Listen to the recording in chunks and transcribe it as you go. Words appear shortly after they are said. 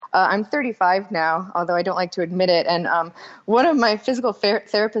I'm 35 now, although I don't like to admit it. And one of my physical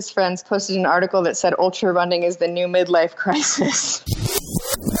therapist friends posted an article that said ultra running is the new midlife crisis.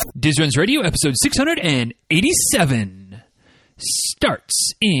 Diz Runs Radio, episode 687,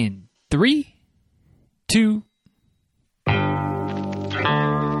 starts in 3, 2,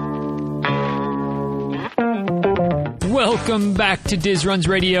 Welcome back to Diz Runs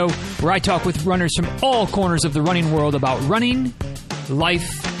Radio, where I talk with runners from all corners of the running world about running,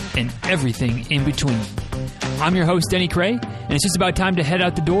 life, and everything in between. I'm your host, Denny Cray, and it's just about time to head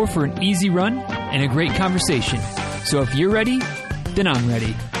out the door for an easy run and a great conversation. So if you're ready, then I'm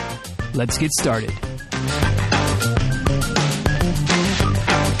ready. Let's get started.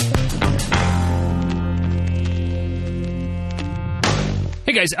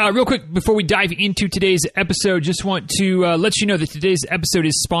 Hey guys, real quick before we dive into today's episode, just want to let you know that today's episode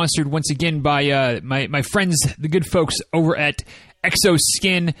is sponsored once again by my friends, the good folks over at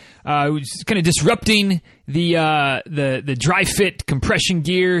Exoskin, who's kind of disrupting the dry fit compression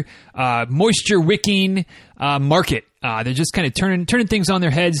gear, moisture wicking market. They're just kind of turning things on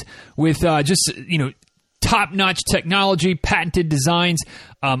their heads with just top-notch technology, patented designs,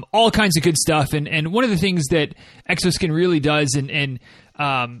 all kinds of good stuff. And one of the things that Exoskin really does, and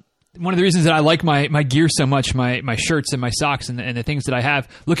one of the reasons that I like my gear so much, my shirts and my socks and the things that I have,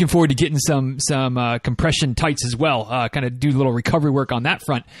 looking forward to getting some compression tights as well, kind of do a little recovery work on that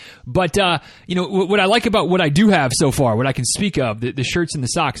front. But, what I like about what I do have so far, what I can speak of, the shirts and the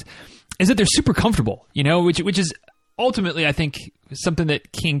socks, is that they're super comfortable, which is ultimately, I think, something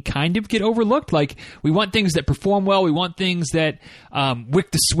that can kind of get overlooked. Like, we want things that perform well. We want things that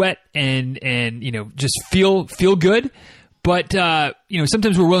wick the sweat and just feel good. But,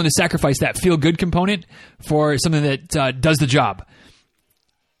 sometimes we're willing to sacrifice that feel-good component for something that does the job.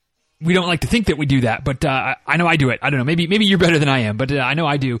 We don't like to think that we do that, but I know I do it. I don't know. Maybe you're better than I am, but I know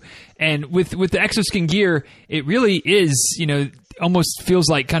I do. And with the Exoskin gear, it really is, almost feels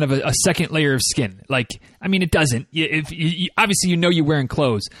like kind of a second layer of skin. Like, I mean, it doesn't. Obviously, you're wearing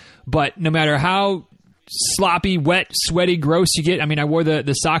clothes, but no matter how sloppy, wet, sweaty, gross you get, I mean, I wore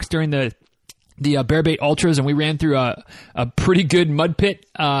the socks during the Bearbait Ultras, and we ran through a pretty good mud pit,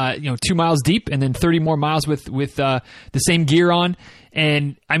 2 miles deep, and then 30 more miles with the same gear on.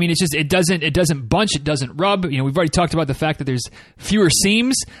 And I mean, it doesn't bunch, it doesn't rub. We've already talked about the fact that there's fewer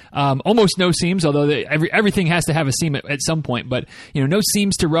seams, almost no seams, although everything has to have a seam at some point. But no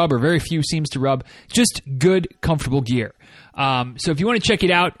seams to rub, or very few seams to rub. Just good, comfortable gear. So if you want to check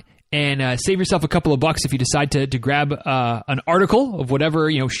it out and save yourself a couple of bucks, if you decide to grab an article of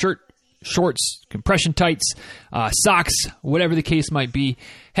whatever, shirt, shorts, compression tights, socks, whatever the case might be,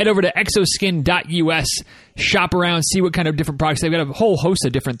 head over to exoskin.us, shop around, see what kind of different products. They've got a whole host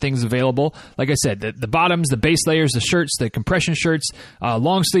of different things available. Like I said, the bottoms, the base layers, the shirts, the compression shirts,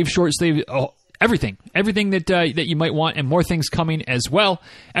 long sleeve, short sleeve, everything that you might want, and more things coming as well.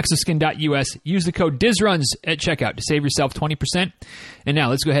 Exoskin.us. Use the code DizRuns at checkout to save yourself 20%. And now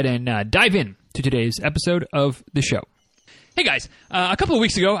let's go ahead and dive in to today's episode of the show. Hey guys, a couple of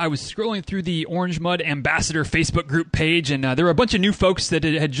weeks ago, I was scrolling through the Orange Mud Ambassador Facebook group page, and there were a bunch of new folks that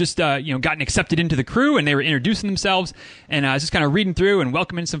had just gotten accepted into the crew, and they were introducing themselves, and I was just kind of reading through and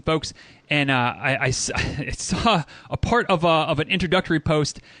welcoming some folks, and I saw a part of an introductory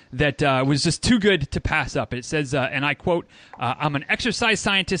post that was just too good to pass up. It says, and I quote, "I'm an exercise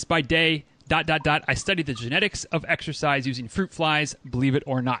scientist by day, ... I study the genetics of exercise using fruit flies, believe it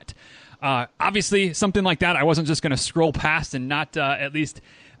or not." Obviously, something like that, I wasn't just going to scroll past and not at least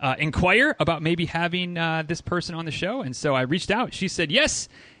inquire about maybe having this person on the show. And so I reached out. She said yes,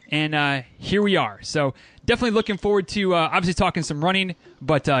 and here we are. So definitely looking forward to obviously talking some running,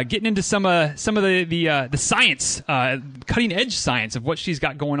 but getting into some of the science, cutting edge science of what she's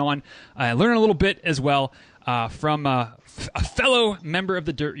got going on. Learning a little bit as well from a fellow member of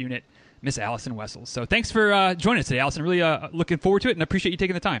the Dirt Unit, Miss Allison Wessels. So thanks for joining us today, Allison. Really looking forward to it, and I appreciate you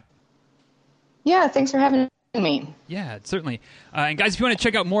taking the time. Yeah, thanks for having me. Yeah, certainly. And guys, if you want to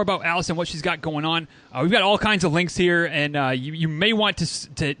check out more about Allison, what she's got going on, we've got all kinds of links here, and you may want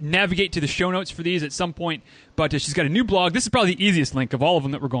to navigate to the show notes for these at some point. But she's got a new blog. This is probably the easiest link of all of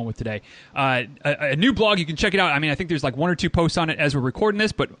them that we're going with today. A new blog, you can check it out. I mean, I think there's like 1 or 2 posts on it as we're recording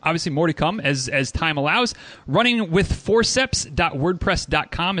this, but obviously more to come as time allows.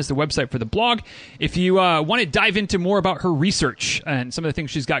 runningwithforceps.wordpress.com is the website for the blog. If you want to dive into more about her research and some of the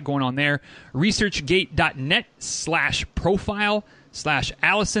things she's got going on there,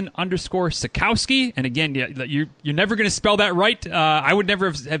 researchgate.net/profile/Allison_Sikowski. And again, you're never going to spell that right. I would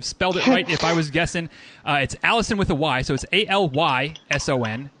never have spelled it right if I was guessing. It's Allison with a Y, so it's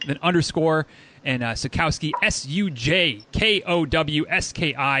ALYSON, then underscore, and Sukowski,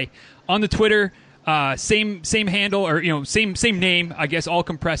 SUJKOWSKI on the Twitter. Same handle, or same name, I guess, all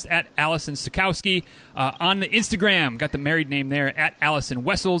compressed, at Allison Sukowski. On the Instagram, got the married name there, at Allison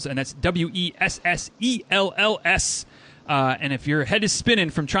Wessels, and that's WESSELLS. And if your head is spinning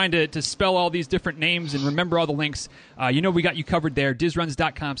from trying to spell all these different names and remember all the links, we got you covered there.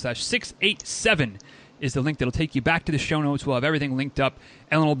 DizRuns.com/687 is the link that'll take you back to the show notes. We'll have everything linked up.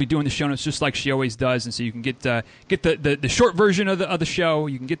 Ellen will be doing the show notes just like she always does, and so you can get the short version of the show.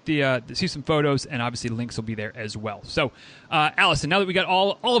 You can get see some photos, and obviously the links will be there as well. So, Allison, now that we got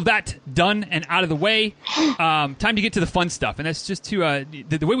all of that done and out of the way, time to get to the fun stuff, and that's just to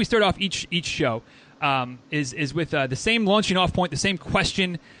the way we start off each show is with the same launching off point, the same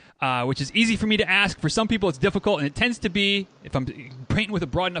question. Which is easy for me to ask. For some people, it's difficult, and it tends to be, if I'm painting with a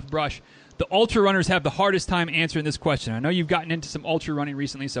broad enough brush, the ultra runners have the hardest time answering this question. I know you've gotten into some ultra running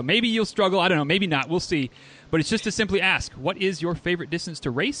recently, so maybe you'll struggle. I don't know, maybe not. We'll see. But it's just to simply ask, what is your favorite distance to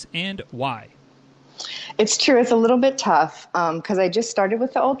race and why? It's true. It's a little bit tough because I just started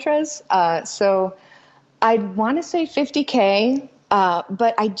with the ultras. So I'd want to say 50K,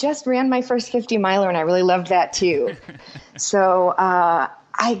 but I just ran my first 50 miler, and I really loved that too. So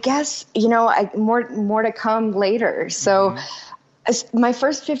I guess, more to come later. So my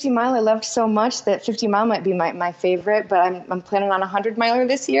first 50 mile I loved so much that 50 mile might be my favorite, but I'm planning on 100 miler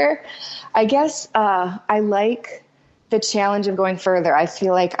this year. I guess I like the challenge of going further. I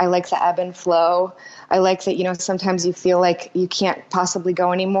feel like I like the ebb and flow. I like that, sometimes you feel like you can't possibly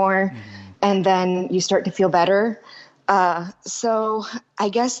go anymore, and then you start to feel better. So I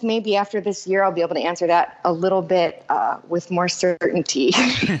guess maybe after this year, I'll be able to answer that a little bit with more certainty.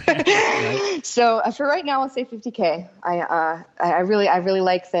 Right. So for right now, I'll say 50K. I really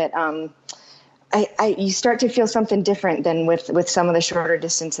like that. You start to feel something different than with some of the shorter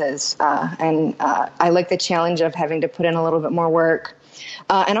distances. And I like the challenge of having to put in a little bit more work.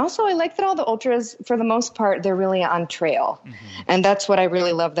 And also I like that all the ultras, for the most part, they're really on trail. And that's what I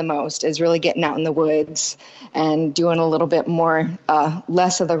really love the most, is really getting out in the woods and doing a little bit more,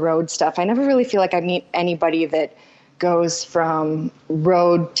 less of the road stuff. I never really feel like I meet anybody that goes from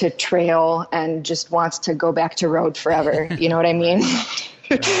road to trail and just wants to go back to road forever. You know what I mean?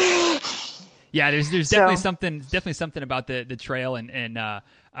 Yeah, there's definitely something about the trail, and I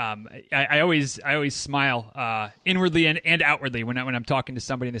always smile inwardly and outwardly when I'm talking to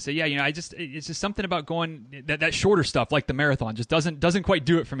somebody and they say, it's just something about going that shorter stuff, like the marathon, just doesn't quite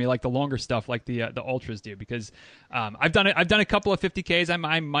do it for me like the longer stuff like the ultras do, because I've done a couple of 50Ks.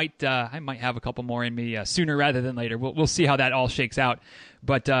 I might have a couple more in me sooner rather than later. We'll see how that all shakes out,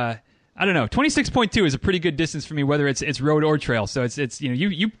 but I don't know. 26.2 is a pretty good distance for me, whether it's road or trail. So it's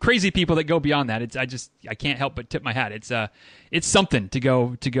you crazy people that go beyond that. I can't help but tip my hat. It's something to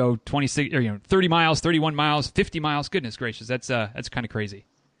go 26 or 30 miles, 31 miles, 50 miles. Goodness gracious, that's kind of crazy.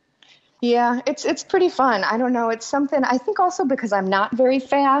 Yeah, it's pretty fun. I don't know. It's something, I think also because I'm not very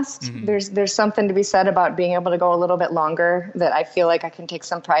fast, there's something to be said about being able to go a little bit longer that I feel like I can take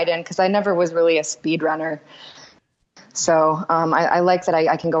some pride in, because I never was really a speed runner. So I like that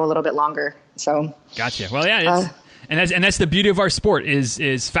I can go a little bit longer. So gotcha. Well, yeah, and that's the beauty of our sport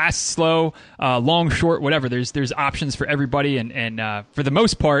is fast, slow, long, short, whatever. There's options for everybody, and for the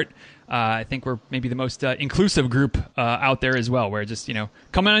most part, I think we're maybe the most inclusive group out there as well. Where just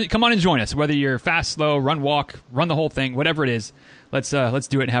come on and join us. Whether you're fast, slow, run, walk, run the whole thing, whatever it is, let's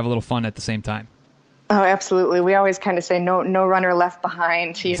do it and have a little fun at the same time. Oh, absolutely. We always kind of say no runner left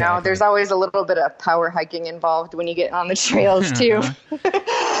behind. Exactly. There's always a little bit of power hiking involved when you get on the trails too.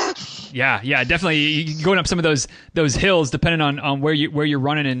 Yeah, definitely. Going up some of those hills, depending on where you're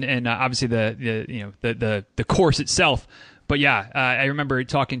running, and obviously the course itself. But yeah, I remember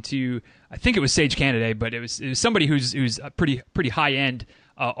talking to, I think it was Sage Canaday, but it was somebody who's a pretty high end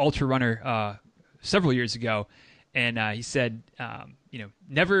ultra runner several years ago, and he said,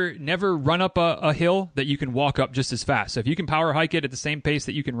 never run up a hill that you can walk up just as fast. So if you can power hike it at the same pace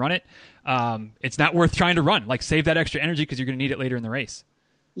that you can run it, it's not worth trying to run. Like, save that extra energy because you're going to need it later in the race.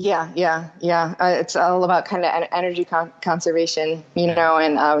 Yeah. It's all about kind of energy conservation,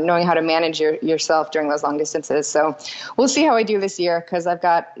 and knowing how to manage yourself during those long distances. So we'll see how I do this year, because I've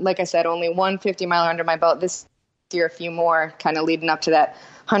got, like I said, only one 50 miler under my belt this year, a few more kind of leading up to that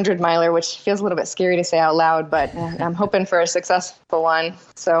 100 miler, which feels a little bit scary to say out loud, but I'm hoping for a successful one.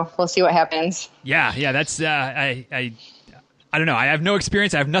 So we'll see what happens. Yeah. That's, I don't know. I have no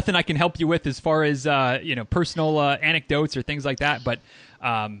experience. I have nothing I can help you with as far as, personal anecdotes or things like that. But,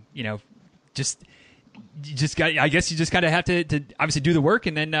 just I guess you just kind of have to obviously do the work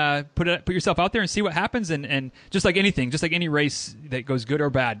and then put yourself out there and see what happens. And just like anything, just like any race that goes good or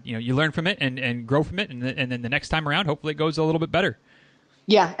bad, you learn from it and grow from it. And then the next time around, hopefully it goes a little bit better.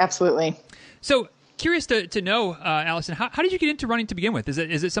 Yeah, absolutely. So curious to know, Allison, how did you get into running to begin with? Is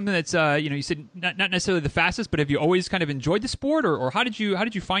it something that's, you said not necessarily the fastest, but have you always kind of enjoyed the sport, or how did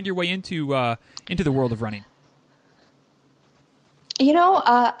you find your way into the world of running?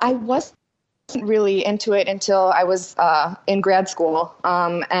 I wasn't really into it until I was in grad school.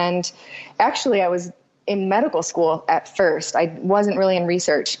 And actually I was in medical school at first. I wasn't really in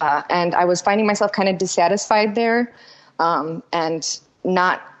research. And I was finding myself kind of dissatisfied there, and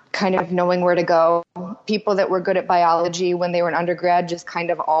not kind of knowing where to go. People that were good at biology when they were in undergrad just kind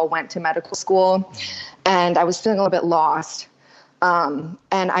of all went to medical school. And I was feeling a little bit lost. And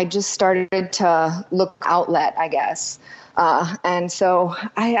I just started to look outlet, I guess. And so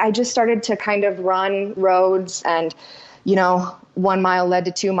I just started to kind of run roads, and, 1 mile led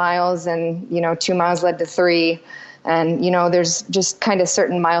to 2 miles, and, 2 miles led to 3. And, there's just kind of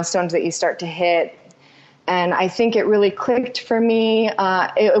certain milestones that you start to hit. And I think it really clicked for me.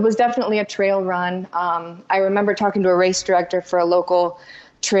 It was definitely a trail run. I remember talking to a race director for a local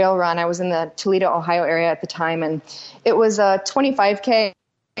trail run. I was in the Toledo, Ohio area at the time, and it was a 25K.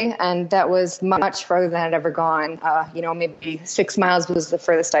 And that was much further than I'd ever gone. Maybe 6 miles was the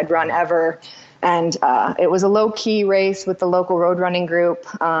furthest I'd run ever. And it was a low-key race with the local road running group.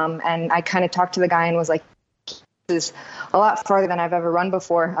 And I kind of talked to the guy and was like, this is a lot farther than I've ever run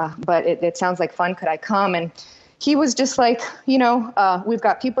before, but it sounds like fun. Could I come? And he was just like, we've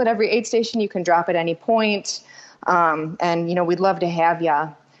got people at every aid station. You can drop at any point. And we'd love to have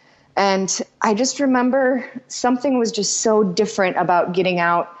you. And I just remember something was just so different about getting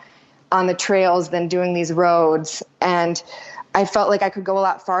out on the trails than doing these roads. And I felt like I could go a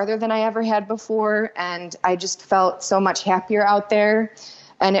lot farther than I ever had before. And I just felt so much happier out there.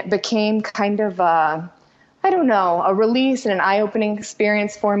 And it became kind of a release and an eye-opening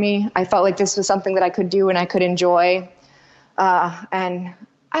experience for me. I felt like this was something that I could do and I could enjoy. And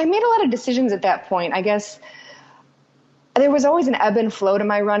I made a lot of decisions at that point. I guess there was always an ebb and flow to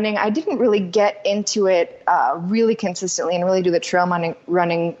my running. I didn't really get into it really consistently and really do the trail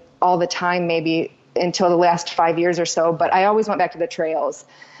running all the time, maybe until the last 5 years or so. But I always went back to the trails.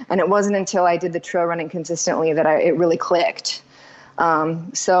 And it wasn't until I did the trail running consistently that it really clicked.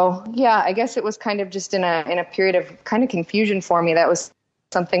 I guess it was kind of just in a period of kind of confusion for me. That was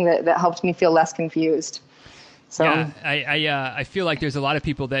something that helped me feel less confused. So yeah, I feel like there's a lot of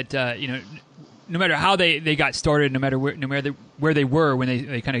people that, no matter how they got started, no matter where they were when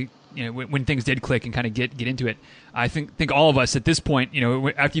they kind of, when things did click and kind of get into it, I think all of us at this point,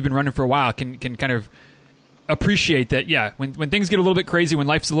 after you've been running for a while, can kind of appreciate that. Yeah, when things get a little bit crazy, when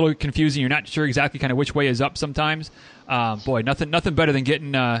life's a little confusing, you're not sure exactly kind of which way is up sometimes. Nothing better than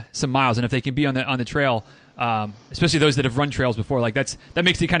getting some miles, and if they can be on the trail, especially those that have run trails before, like that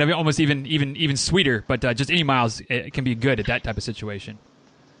makes it kind of almost even sweeter. But just any miles, it can be good at that type of situation.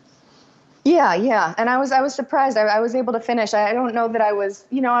 Yeah. And I was surprised. I was able to finish. I don't know that I was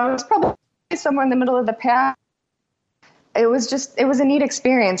probably somewhere in the middle of the pack. It was a neat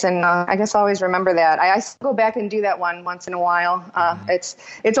experience. And I guess I'll always remember that. I still go back and do that one once in a while.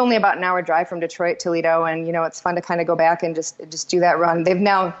 It's only about an hour drive from Detroit, Toledo. And, it's fun to kind of go back and just do that run. They've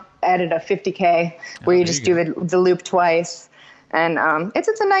now added a 50K where you just do the loop twice. And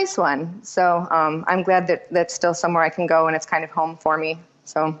it's a nice one. So I'm glad that that's still somewhere I can go and it's kind of home for me.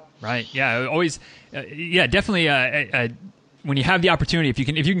 So. Right. Yeah. Always. Definitely. When you have the opportunity, if you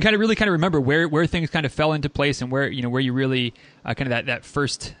can kind of really remember where things kind of fell into place and where you really kind of that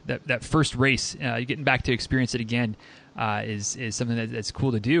first race, getting back to experience it again, is something that's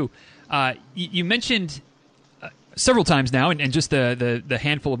cool to do. You mentioned several times now, and just the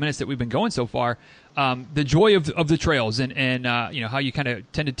handful of minutes that we've been going so far, the joy of the trails and how you kind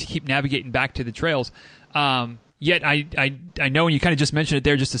of tended to keep navigating back to the trails. Yet I know, and you kind of just mentioned it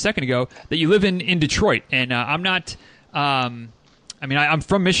there just a second ago, that you live in Detroit, and I'm not. I'm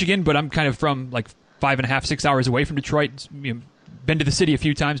from Michigan, but I'm kind of from like 5.5, 6 hours away from Detroit. Been to the city a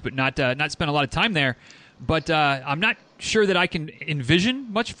few times, but not spent a lot of time there. But I'm not sure that I can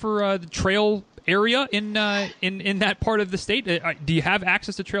envision much for the trail area in that part of the state. Do you have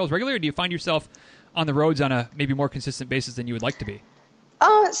access to trails regularly, or do you find yourself on the roads on a maybe more consistent basis than you would like to be?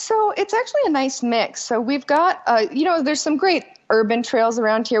 So it's actually a nice mix. So we've got, there's some great urban trails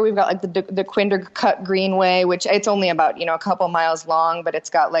around here. We've got like the Quindercut Greenway, which it's only about, a couple miles long, but it's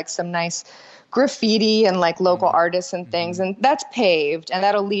got like some nice graffiti and like local artists and things. And that's paved, and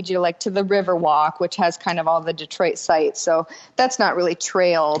that'll lead you like to the Riverwalk, which has kind of all the Detroit sites. So that's not really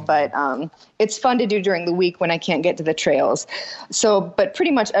trail, but it's fun to do during the week when I can't get to the trails. So, but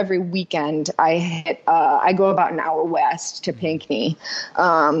pretty much every weekend I go about an hour west to Pinckney.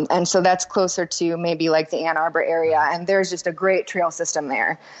 And so that's closer to maybe like the Ann Arbor area. And there's just a great trail system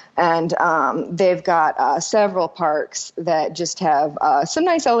there. And they've got several parks that just have some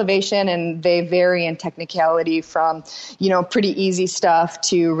nice elevation, and they vary in technicality from, pretty easy stuff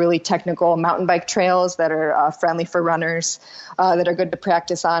to really technical mountain bike trails that are friendly for runners, that are good to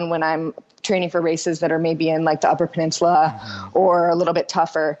practice on when I'm training for races that are maybe in like the Upper Peninsula or a little bit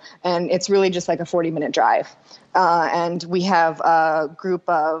tougher. And it's really just like a 40-minute drive. And we have a group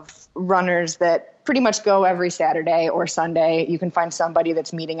of runners that pretty much go every Saturday or Sunday. You can find somebody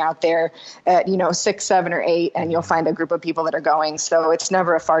that's meeting out there at, 6, 7, or 8, and you'll find a group of people that are going. So it's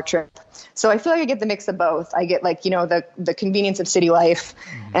never a far trip. So I feel like I get the mix of both. I get like, the convenience of city life,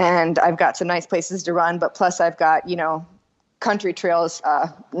 and I've got some nice places to run, but plus I've got, country trails,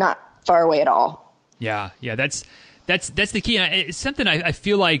 not far away at all. Yeah. That's the key. And it's something I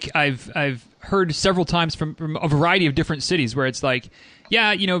feel like I've heard several times from a variety of different cities where it's like,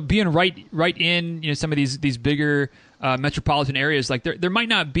 being right in, some of these bigger metropolitan areas, like there might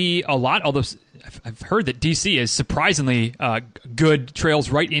not be a lot, although I've heard that DC is surprisingly good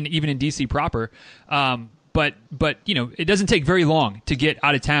trails even in DC proper. But it doesn't take very long to get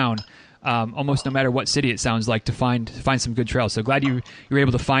out of town. Almost no matter what city it sounds like, to find some good trails. So glad you were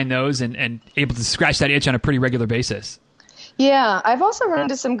able to find those and able to scratch that itch on a pretty regular basis. Yeah, I've also run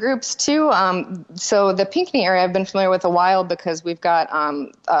into some groups too. So the Pinckney area I've been familiar with a while because we've got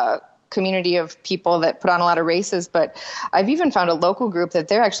a community of people that put on a lot of races, but I've even found a local group that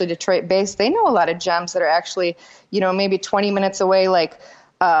they're actually Detroit based. They know a lot of gems that are actually, maybe 20 minutes away, like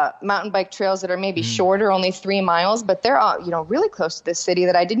mountain bike trails that are maybe shorter, only 3 miles, but they're all, really close to this city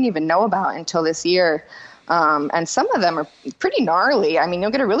that I didn't even know about until this year. And some of them are pretty gnarly. I mean,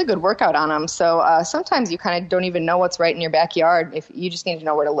 you'll get a really good workout on them. So sometimes you kind of don't even know what's right in your backyard if you just need to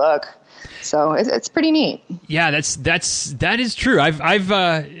know where to look. So it's pretty neat. Yeah, that is true.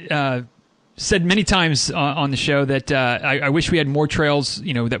 I've said many times on the show that I wish we had more trails,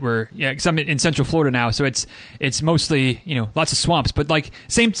 that were, because I'm in Central Florida now, so it's mostly, lots of swamps, but like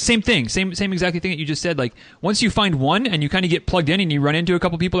same thing, same exactly thing that you just said. Like once you find one and you kind of get plugged in and you run into a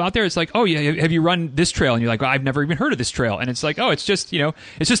couple people out there, it's like, oh yeah, have you run this trail? And you're like, well, I've never even heard of this trail, and it's like, oh, it's just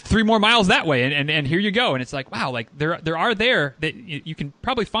it's just 3 more miles that way, and here you go, and it's like, wow, like there are there that you can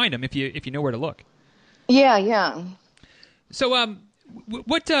probably find them if you know where to look. Yeah. So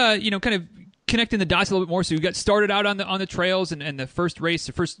what kind of connecting the dots a little bit more. So you got started out on the trails and the first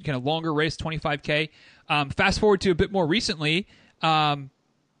kind of longer race, 25K. Fast forward to a bit more recently, a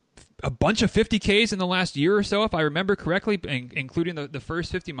bunch of 50Ks in the last year or so, if I remember correctly, including the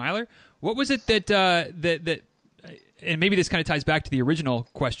first 50 miler. What was it that and maybe this kind of ties back to the original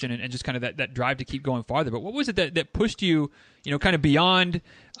question and just kind of that drive to keep going farther, but what was it that pushed you, kind of beyond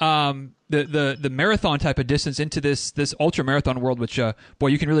the marathon type of distance into this ultra marathon world, which you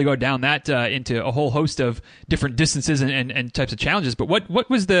can really go down that into a whole host of different distances and types of challenges. But what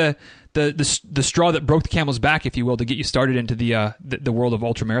was the straw that broke the camel's back, if you will, to get you started into the world of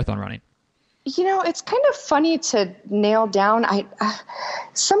ultra marathon running? It's kind of funny to nail down.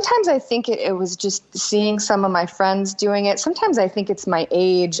 Sometimes I think it was just seeing some of my friends doing it. Sometimes I think it's my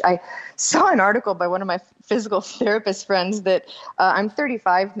age. I saw an article by one of my physical therapist friends that I'm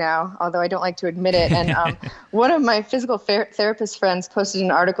 35 now, although I don't like to admit it. And one of my physical therapist friends posted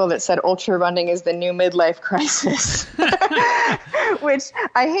an article that said ultra running is the new midlife crisis, which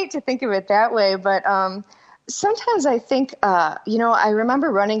I hate to think of it that way, but sometimes I think, I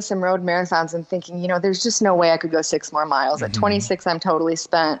remember running some road marathons and thinking, there's just no way I could go 6 more miles. At 26, I'm totally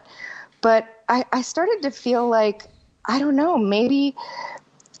spent. But I started to feel like, I don't know, maybe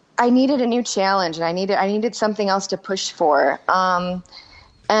I needed a new challenge and I needed something else to push for.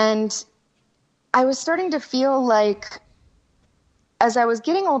 And I was starting to feel like as I was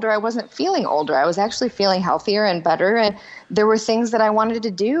getting older, I wasn't feeling older. I was actually feeling healthier and better. And there were things that I wanted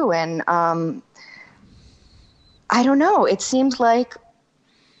to do. And I don't know, it seemed like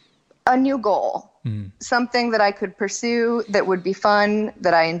a new goal, something that I could pursue that would be fun,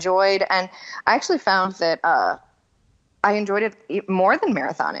 that I enjoyed. And I actually found that I enjoyed it more than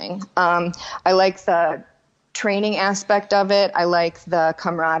marathoning. I like the training aspect of it. I like the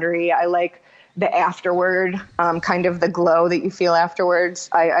camaraderie. I like the afterward, kind of the glow that you feel afterwards.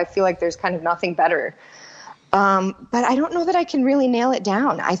 I feel like there's kind of nothing better. But I don't know that I can really nail it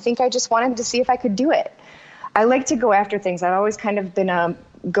down. I think I just wanted to see if I could do it. I like to go after things. I've always kind of been a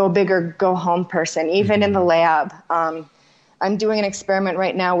go big or go home person, even in the lab. I'm doing an experiment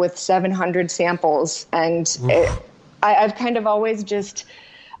right now with 700 samples, and I've kind of always just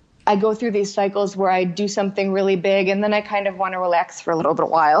I go through these cycles where I do something really big and then I kind of want to relax for a little bit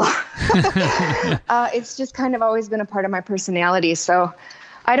while. It's just kind of always been a part of my personality. So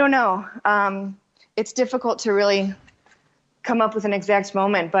I don't know. It's difficult to really come up with an exact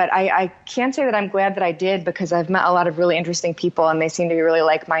moment, but I can say that I'm glad that I did, because I've met a lot of really interesting people and they seem to be really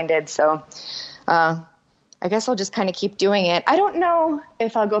like-minded. So I guess I'll just kind of keep doing it. I don't know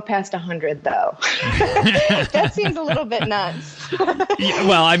if I'll go past 100 though. That seems a little bit nuts. Yeah,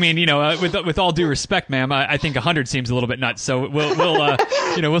 well, I mean, with all due respect, ma'am, I think 100 seems a little bit nuts. So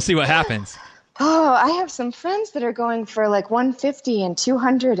we'll see what happens. Oh, I have some friends that are going for like 150 and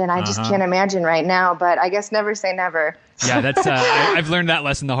 200, and I just can't imagine right now. But I guess never say never. Yeah, that's I've learned that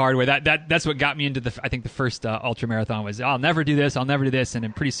lesson the hard way. That's what got me into the first ultra marathon was I'll never do this, and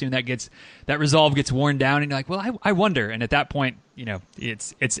then pretty soon that resolve gets worn down, and you're like, well, I wonder. And at that point,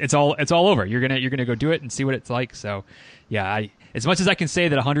 it's all over. You're gonna go do it and see what it's like. So, yeah, as much as I can say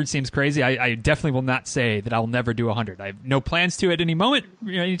that 100 seems crazy, I definitely will not say that I'll never do 100. I have no plans to at any moment,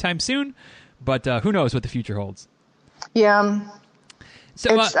 anytime soon. But who knows what the future holds? Yeah.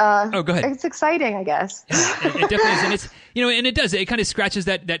 So, it's, go ahead. It's exciting, I guess. Yeah, it definitely is, and it's and it does. It kind of scratches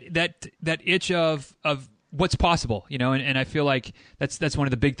that itch of what's possible, and I feel like that's one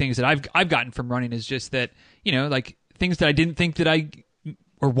of the big things that I've gotten from running is just that like things that I didn't think that I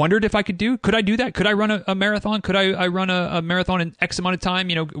or wondered if I could do. Could I do that? Could I run a marathon? Could I run a marathon in X amount of time?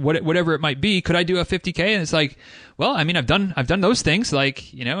 Whatever it might be. Could I do a 50K? And it's like, well, I mean, I've done those things,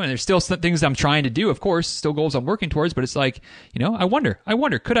 like, and there's still some things I'm trying to do, of course, still goals I'm working towards, but it's like, I wonder,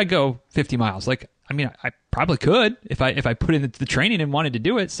 could I go 50 miles? Like, I mean, I probably could if I put in the training and wanted to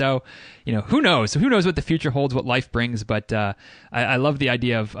do it. So, who knows? Who knows what the future holds, what life brings? But I love the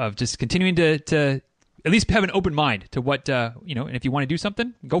idea of just continuing to at least have an open mind to what, and if you want to do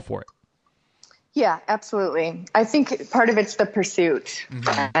something, go for it. Yeah, absolutely. I think part of it's the pursuit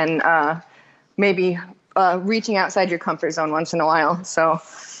and maybe reaching outside your comfort zone once in a while. So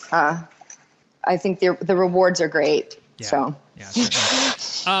I think the rewards are great. Yeah. So.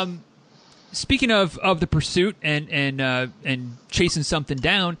 Yeah. Speaking of the pursuit and chasing something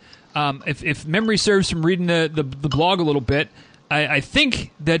down, if memory serves from reading the blog a little bit, I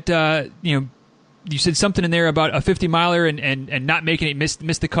think that you said something in there about a 50 miler and not making it,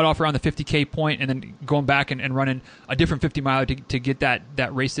 missed the cutoff around the 50K point, and then going back and running a different 50 miler to get that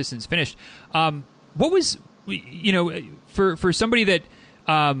race distance finished. What was, for somebody that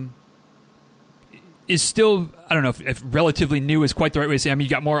is still, I don't know if relatively new is quite the right way to say. I mean, you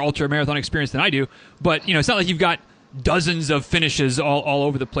got more ultra marathon experience than I do, but it's not like you've got dozens of finishes all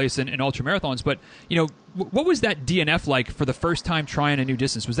over the place in ultra marathons. But what was that DNF like for the first time trying a new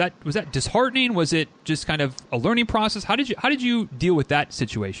distance? Was that disheartening? Was it just kind of a learning process? How did you deal with that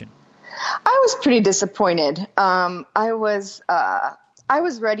situation? I was pretty disappointed. I was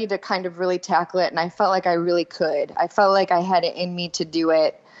ready to kind of really tackle it, and I felt like I really could. I felt like I had it in me to do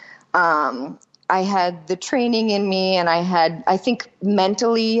it. I had the training in me, and I think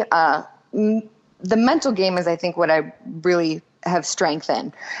mentally, the mental game is, I think, what I really have strength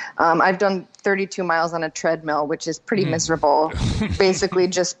in. I've done 32 miles on a treadmill, which is pretty miserable, basically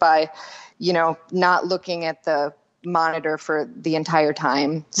just by, not looking at the monitor for the entire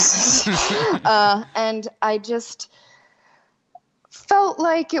time. And I just felt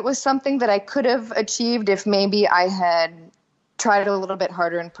like it was something that I could have achieved if maybe I had tried a little bit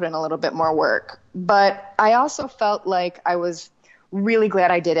harder and put in a little bit more work. But I also felt like I was really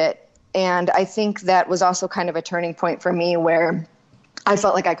glad I did it. And I think that was also kind of a turning point for me where I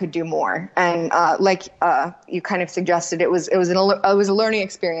felt like I could do more. And like you kind of suggested, it was a learning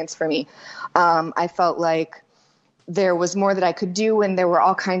experience for me. I felt like there was more that I could do, and there were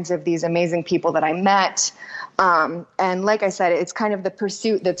all kinds of these amazing people that I met. And like I said, it's kind of the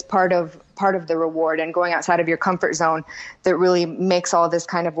pursuit that's part of the reward, and going outside of your comfort zone that really makes all this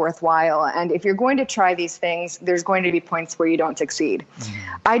kind of worthwhile. And if you're going to try these things, there's going to be points where you don't succeed.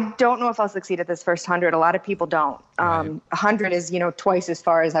 I don't know if I'll succeed at this first 100. A lot of people don't. 100 is, twice as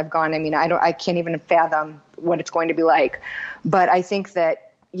far as I've gone. I mean, I can't even fathom what it's going to be like. But I think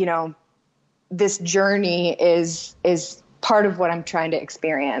that, this journey is part of what I'm trying to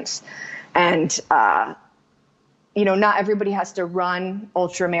experience. And, not everybody has to run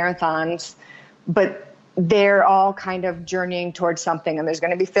ultra marathons, but they're all kind of journeying towards something, and there's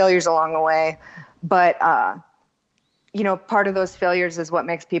going to be failures along the way. But, part of those failures is what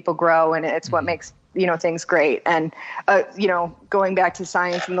makes people grow, and it's what makes, things great. And, going back to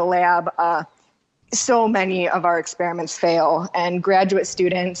science in the lab, so many of our experiments fail, and graduate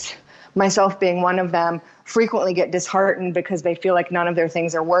students, myself being one of them, frequently get disheartened because they feel like none of their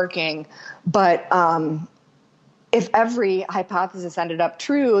things are working. But, if every hypothesis ended up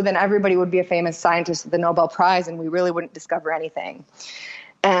true, then everybody would be a famous scientist with the Nobel Prize, and we really wouldn't discover anything.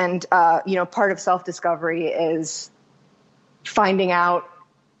 And, part of self-discovery is finding out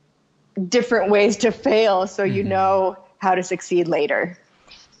different ways to fail so you know how to succeed later.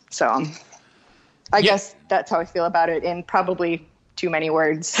 So I guess that's how I feel about it in probably too many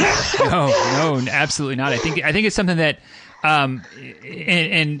words. No, absolutely not. I think it's something that,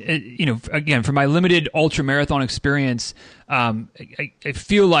 again, from my limited ultra marathon experience, I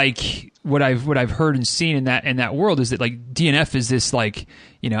feel like what I've heard and seen in that world is that like DNF is this like,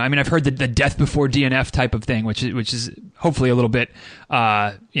 I've heard the death before DNF type of thing, which is hopefully a little bit,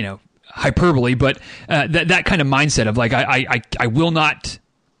 hyperbole, but that kind of mindset of like I will not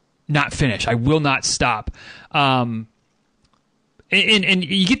finish, I will not stop. And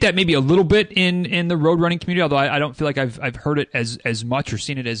you get that maybe a little bit in the road running community, although I don't feel like I've heard it as much or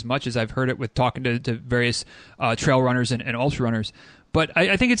seen it as much as I've heard it with talking to various trail runners and ultra runners. But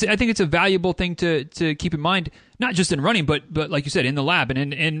I think it's a valuable thing to keep in mind, not just in running, but like you said, in the lab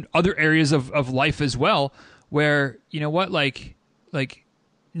and in other areas of life as well, where like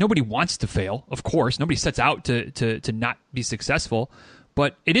nobody wants to fail, of course. Nobody sets out to not be successful,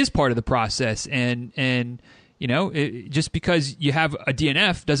 but it is part of the process. And just because you have a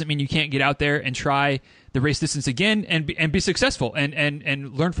DNF doesn't mean you can't get out there and try the race distance again and be successful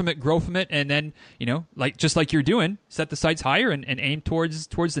and learn from it, grow from it, and then just like you're doing, set the sights higher and aim towards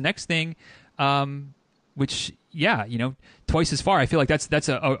the next thing. Which twice as far. I feel like that's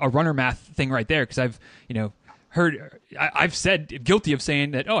a runner math thing right there, because I've said, guilty of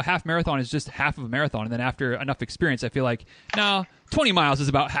saying that, half marathon is just half of a marathon. And then after enough experience, I feel like, no, 20 miles is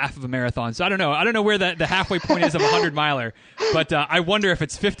about half of a marathon. So I don't know where the halfway point is of a 100 miler, but I wonder if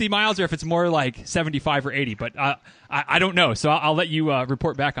it's 50 miles or if it's more like 75 or 80, but I don't know. So I'll let you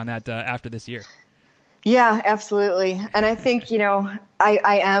report back on that after this year. Yeah, absolutely. And I think,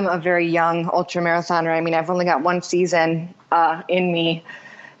 I am a very young ultra marathoner. I mean, I've only got one season in me,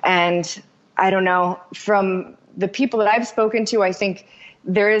 and I don't know, from the people that I've spoken to, I think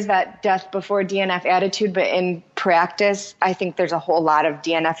there is that death before DNF attitude, but in practice, I think there's a whole lot of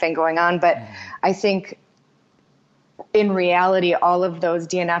DNFing going on. But I think in reality, all of those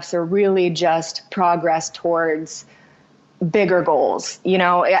DNFs are really just progress towards bigger goals.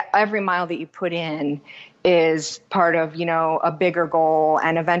 Every mile that you put in is part of, a bigger goal.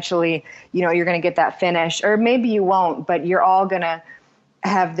 And eventually, you're going to get that finish, or maybe you won't, but you're all going to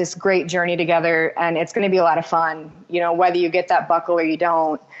have this great journey together, and it's going to be a lot of fun, whether you get that buckle or you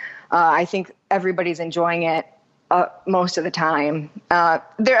don't. I think everybody's enjoying it most of the time.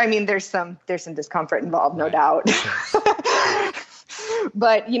 There's some discomfort involved, no doubt.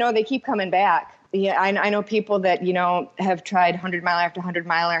 But, they keep coming back. Yeah, I know people that, have tried 100 miler after 100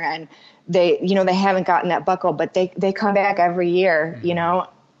 miler, and they haven't gotten that buckle, but they come back every year,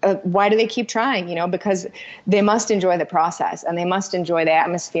 why do they keep trying? Because they must enjoy the process, and they must enjoy the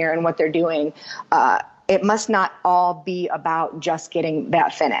atmosphere and what they're doing. It must not all be about just getting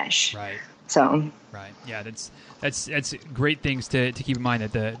that finish. Right. So. Right. Yeah. That's great things to keep in mind,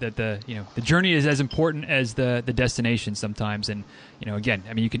 that the journey is as important as the destination sometimes. And, again,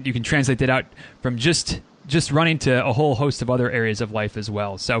 I mean, you can translate that out from just running to a whole host of other areas of life as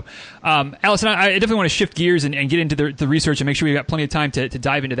well. So, Allison, I definitely want to shift gears and get into the research and make sure we've got plenty of time to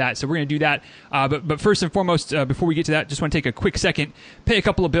dive into that. So we're going to do that. But first and foremost, before we get to that, just want to take a quick second, pay a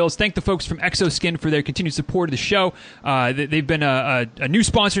couple of bills, thank the folks from Exoskin for their continued support of the show. They've been a new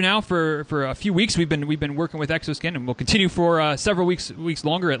sponsor now for a few weeks. We've been working with Exoskin, and we'll continue for several weeks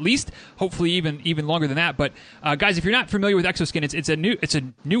longer at least, hopefully even longer than that. But guys, if you're not familiar with Exoskin, it's a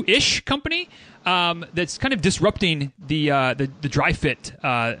new-ish company that's kind of disrupting the dry fit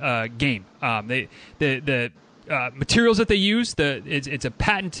game. The materials that they use, it's a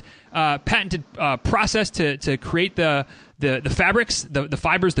patented process to create the fabrics, the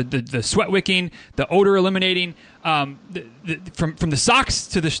fibers, the sweat wicking, the odor eliminating, from the socks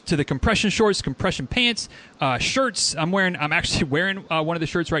to the compression shorts, compression pants, shirts. I'm actually wearing one of the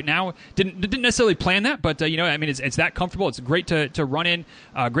shirts right now. Didn't necessarily plan that, but it's that comfortable. It's great to run in,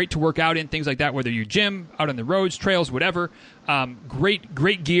 great to work out in, things like that. Whether you gym, out on the roads, trails, whatever.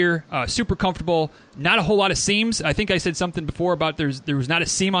 Great gear, super comfortable. Not a whole lot of seams. I think I said something before about there was not a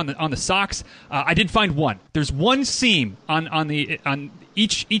seam on the socks. I did find one. There's one seam on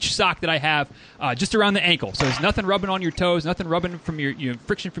each sock that I have, just around the ankle. So there's nothing rubbing on your toes, nothing rubbing from your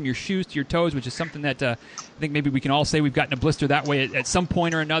friction from your shoes to your toes, which is something that I think maybe we can all say we've gotten a blister that way at some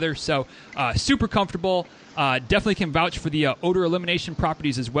point or another. So super comfortable. Definitely can vouch for the odor elimination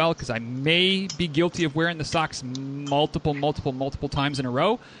properties as well, because I may be guilty of wearing the socks multiple times in a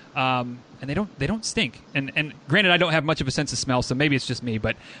row. And they don't stink. And granted, I don't have much of a sense of smell, so maybe it's just me.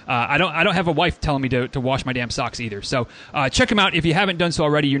 But I don't have a wife telling me to wash my damn socks either. So check them out if you haven't done so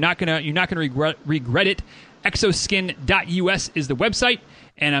already. You're not gonna regret it. Exoskin.us is the website,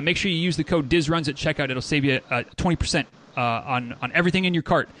 and make sure you use the code DizRuns at checkout. It'll save you 20% on everything in your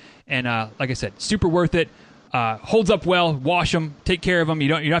cart. And like I said, super worth it. Holds up well. Wash them. Take care of them. You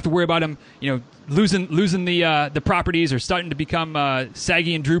don't have to worry about them. Losing the properties or starting to become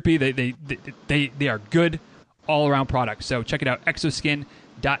saggy and droopy. They are good all around products. So check it out.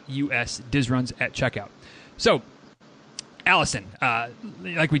 Exoskin.us. DizRuns at checkout. So, Allison,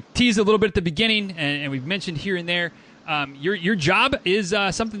 like we teased a little bit at the beginning, and we've mentioned here and there, your job is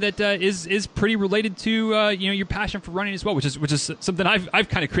something that is pretty related to your passion for running as well, which is something I've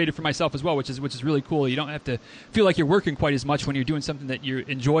kind of created for myself as well, which is really cool. You don't have to feel like you're working quite as much when you're doing something that you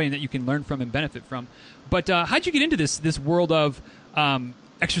enjoy and that you can learn from and benefit from. But how'd you get into this world of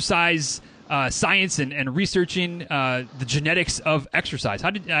exercise science and researching the genetics of exercise?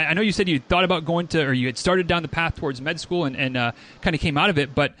 I know you said you thought about going to, or you had started down the path towards med school and kind of came out of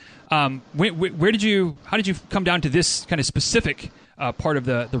it, but how did you come down to this kind of specific part of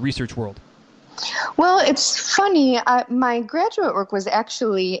the research world? Well, it's funny. My graduate work was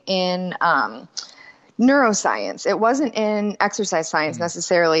actually in neuroscience. It wasn't in exercise science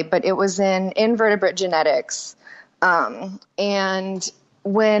necessarily, but it was in invertebrate genetics. And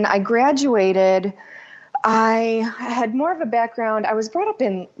when I graduated, I had more of a background. I was brought up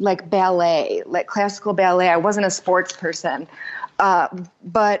in like ballet, like classical ballet. I wasn't a sports person,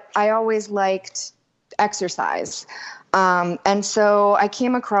 but I always liked exercise. And so I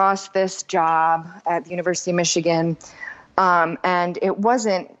came across this job at the University of Michigan, and it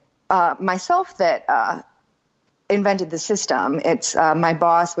wasn't myself that invented the discipline. It's my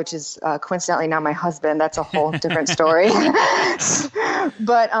boss, which is coincidentally now my husband. That's a whole different story.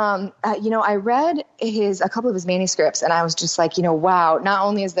 But I read a couple of his manuscripts, and I was just like, wow, not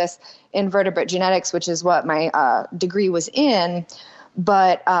only is this invertebrate genetics, which is what my degree was in,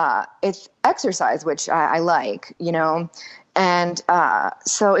 but it's exercise, which I like, and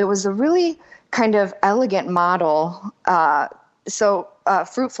so it was a really kind of elegant model.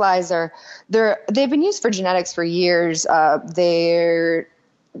 Fruit flies they've been used for genetics for years. They're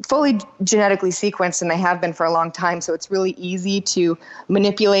fully genetically sequenced, and they have been for a long time. So it's really easy to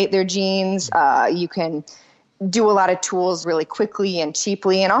manipulate their genes. You can do a lot of tools really quickly and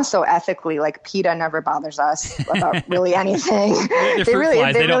cheaply, and also ethically. Like PETA never bothers us about really anything. They're fruit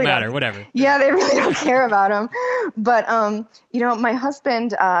flies. They don't matter. Whatever. Yeah, they really don't care about them. But my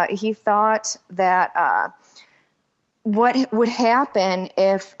husband, he thought that what would happen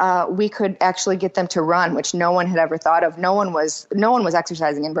if we could actually get them to run, which no one had ever thought of. No one was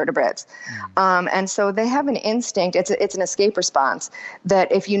exercising invertebrates. And so they have an instinct. It's an escape response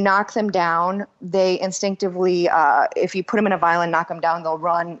that if you knock them down, they instinctively, if you put them in a violin, knock them down, they'll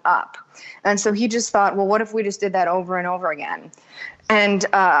run up. And so he just thought, well, what if we just did that over and over again? And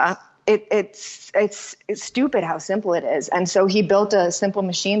it's stupid how simple it is. And so he built a simple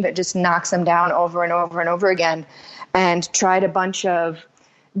machine that just knocks them down over and over and over again, and tried a bunch of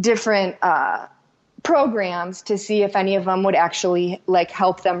different programs to see if any of them would actually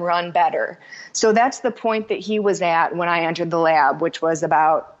help them run better. So that's the point that he was at when I entered the lab, which was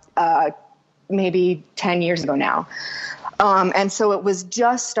about maybe 10 years ago now. And so it was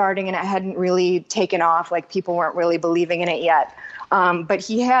just starting, and it hadn't really taken off. People weren't really believing in it yet. But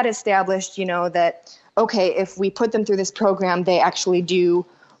he had established, that, okay, if we put them through this program, they actually do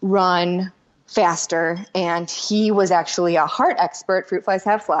run faster. And he was actually a heart expert. Fruit flies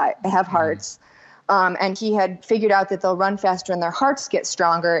have hearts. And he had figured out that they'll run faster and their hearts get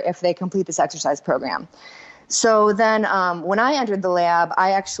stronger if they complete this exercise program. So then when I entered the lab,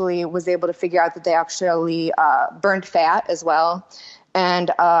 I actually was able to figure out that they actually burned fat as well. And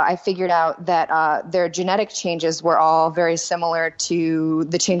I figured out that their genetic changes were all very similar to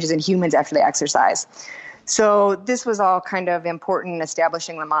the changes in humans after they exercise. So this was all kind of important in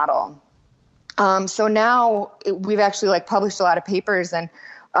establishing the model. So now we've actually published a lot of papers, and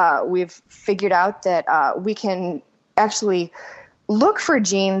we've figured out that we can actually look for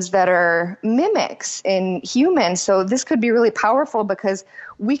genes that are mimics in humans. So this could be really powerful because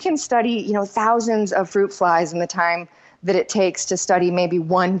we can study, thousands of fruit flies in the time that it takes to study maybe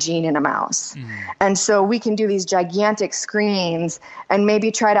one gene in a mouse. And so we can do these gigantic screens and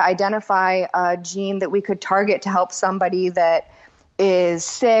maybe try to identify a gene that we could target to help somebody that is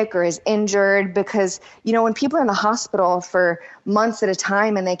sick or is injured. Because, when people are in the hospital for months at a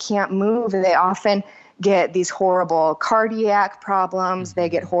time and they can't move, they often get these horrible cardiac problems. They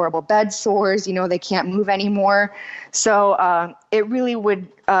get horrible bed sores. They can't move anymore. So it really would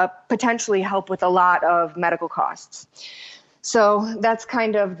potentially help with a lot of medical costs. So that's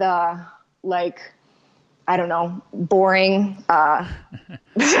kind of the, I don't know, boring. I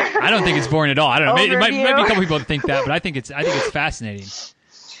don't think it's boring at all. I don't know. Maybe a couple people think that, but I think it's fascinating.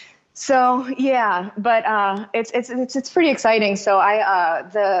 So yeah, but it's pretty exciting. So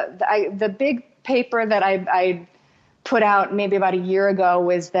the big paper that I put out maybe about a year ago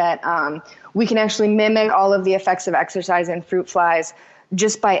was that we can actually mimic all of the effects of exercise in fruit flies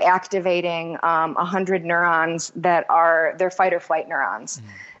just by activating 100 neurons that are their fight or flight neurons,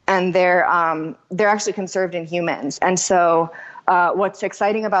 and they're actually conserved in humans. And so what's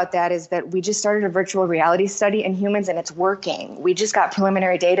exciting about that is that we just started a virtual reality study in humans, and it's working. We just got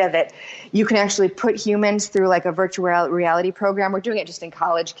preliminary data that you can actually put humans through like a virtual reality program. We're doing it just in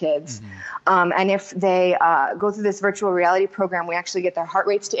college kids. And if they go through this virtual reality program, we actually get their heart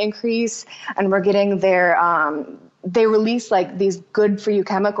rates to increase, and we're getting their they release like these good for you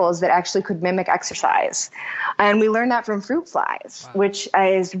chemicals that actually could mimic exercise. And we learned that from fruit flies, which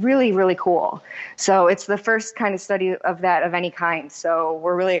is really, really cool. So it's the first kind of study of that of any kind. So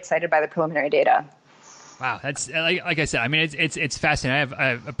we're really excited by the preliminary data. Wow, that's like I said. I mean, it's fascinating. I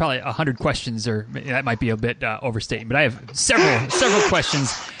have probably 100 questions, or that might be a bit overstating, but I have several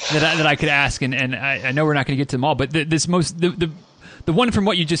questions that I could ask, and I know we're not going to get to them all. But the one from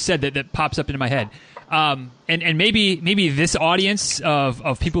what you just said that pops up into my head, and maybe this audience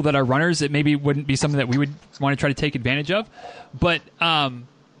of people that are runners, it maybe wouldn't be something that we would want to try to take advantage of, but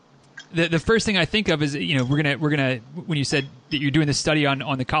the first thing I think of is, we're gonna when you said that you're doing this study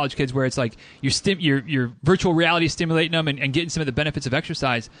on the college kids where it's like you're virtual reality stimulating them and getting some of the benefits of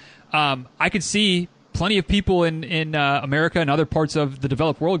exercise. I could see plenty of people in America and other parts of the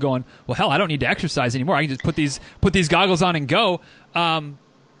developed world going, well, hell, I don't need to exercise anymore. I can just put these goggles on and go. I'm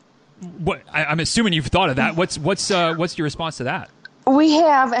assuming you've thought of that. What's your response to that? We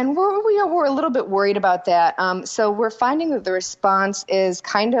have, and we're a little bit worried about that. So we're finding that the response is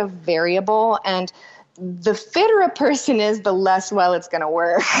kind of variable, and the fitter a person is, the less well it's going to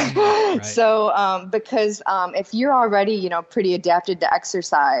work. Right. So because if you're already, pretty adapted to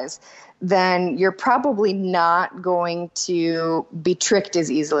exercise, then you're probably not going to be tricked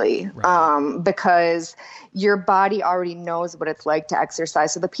as easily, right. Because your body already knows what it's like to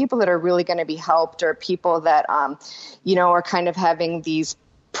exercise. So the people that are really going to be helped are people that, are kind of having these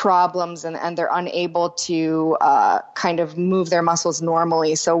problems and they're unable to kind of move their muscles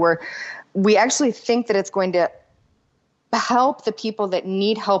normally. So we actually think that it's going to help the people that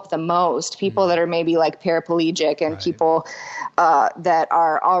need help the most, people that are maybe like paraplegic and right. people that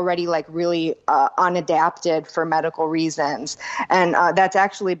are already like really unadapted for medical reasons. And that's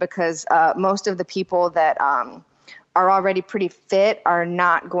actually because most of the people that are already pretty fit are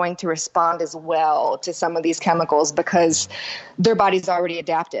not going to respond as well to some of these chemicals because their body's already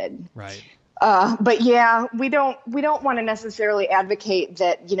adapted. Right. But yeah, we don't want to necessarily advocate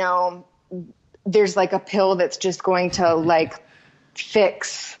that, there's like a pill that's just going to like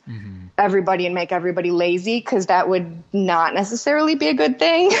fix everybody and make everybody lazy, because that would not necessarily be a good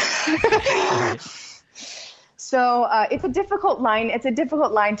thing. Right. So it's a difficult line. It's a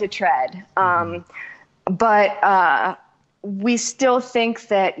difficult line to tread. But we still think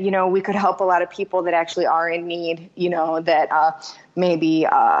that, we could help a lot of people that actually are in need, that maybe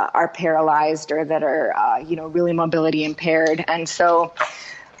are paralyzed or that are, really mobility impaired. And so,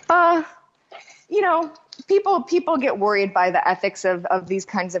 people get worried by the ethics of these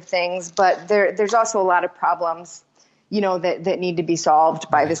kinds of things, but there's also a lot of problems, that need to be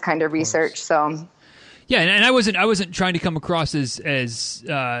solved by this kind of research. So, yeah, and I wasn't trying to come across as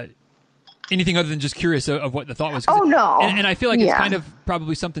anything other than just curious of what the thought was. Oh no, and I feel like it's kind of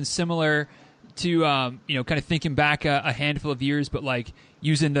probably something similar to kind of thinking back a handful of years, but like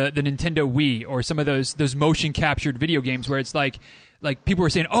using the Nintendo Wii or some of those motion captured video games where it's like people were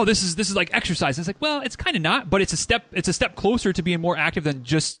saying, oh, this is like exercise. And it's like, well, it's kind of not, but it's a step closer to being more active than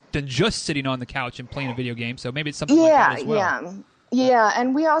just sitting on the couch and playing a video game. So maybe it's something like that as well. Yeah.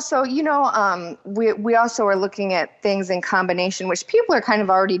 And we also, we also are looking at things in combination, which people are kind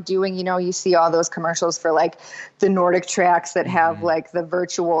of already doing. You see all those commercials for like the Nordic tracks that have like the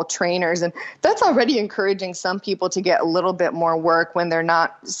virtual trainers, and that's already encouraging some people to get a little bit more work when they're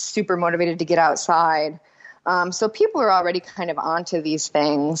not super motivated to get outside. So people are already kind of onto these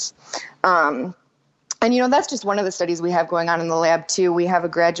things. And, that's just one of the studies we have going on in the lab, too. We have a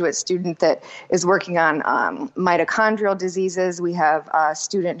graduate student that is working on mitochondrial diseases. We have a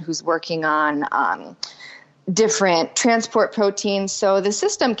student who's working on different transport proteins. So the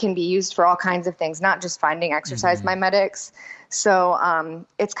system can be used for all kinds of things, not just finding exercise mimetics. So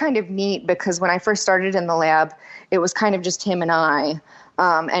it's kind of neat because when I first started in the lab, it was kind of just him and I.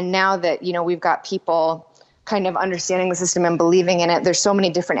 And now that, we've got people kind of understanding the system and believing in it, there's so many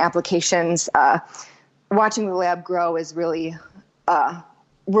different applications. Watching the lab grow is really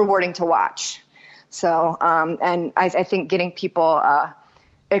rewarding to watch. So, and I think getting people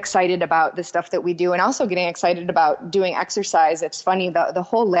excited about the stuff that we do and also getting excited about doing exercise. It's funny, the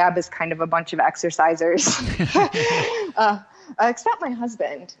whole lab is kind of a bunch of exercisers. Except my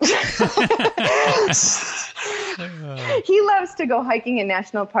husband. He loves to go hiking in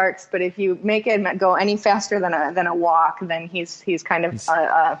national parks, but if you make him go any faster than a walk, then he's kind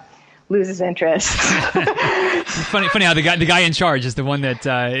of loses interest. funny how the guy in charge is the one that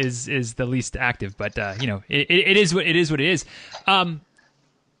is the least active, but it is what it is.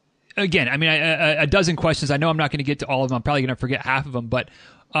 Again, I mean, a dozen questions. I know I'm not going to get to all of them. I'm probably going to forget half of them, but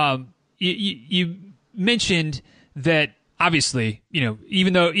you mentioned that. Obviously,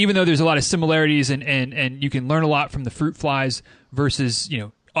 even though there's a lot of similarities and you can learn a lot from the fruit flies versus,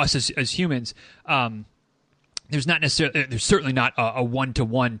 us as humans, there's certainly not a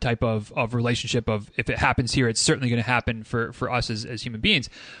one-to-one type of relationship of if it happens here, it's certainly going to happen for us as human beings.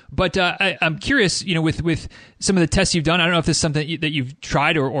 But I'm curious, with some of the tests you've done, I don't know if this is something that you've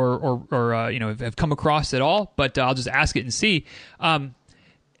tried or have come across at all, but I'll just ask it and see. Have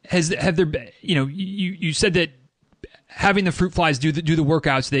there been, you said that having the fruit flies do the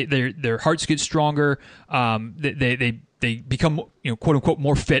workouts, their hearts get stronger. They become, quote unquote,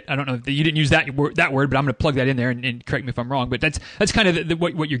 more fit. I don't know, you didn't use that word, but I'm going to plug that in there and correct me if I'm wrong. But that's kind of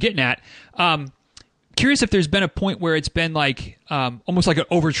what you're getting at. Curious if there's been a point where it's been like almost like an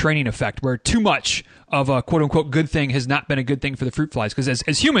overtraining effect, where too much of a quote unquote good thing has not been a good thing for the fruit flies. Because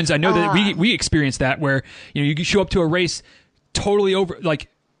as humans, I know that we experience that, where you show up to a race totally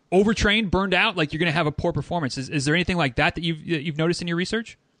overtrained, burned out, like you're going to have a poor performance. Is there anything like that you've noticed in your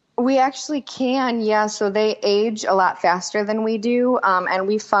research? We actually can, yeah. So they age a lot faster than we do, and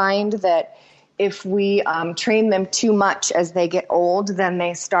we find that if we train them too much as they get old, then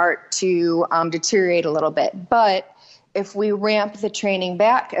they start to deteriorate a little bit. But if we ramp the training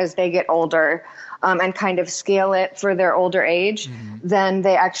back as they get older and kind of scale it for their older age, then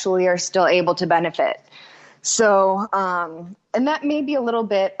they actually are still able to benefit. So, and that may be a little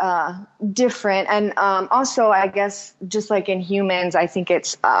bit different. And also, I guess, just like in humans, I think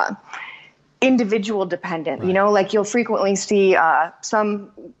it's individual dependent. Right. Like you'll frequently see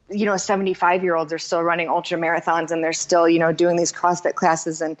some, 75-year-olds are still running ultra marathons and they're still, doing these CrossFit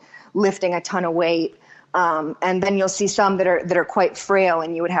classes and lifting a ton of weight. And then you'll see some that are quite frail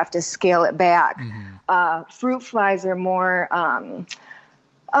and you would have to scale it back. Fruit flies are more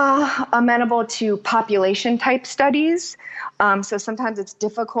amenable to population type studies. So sometimes it's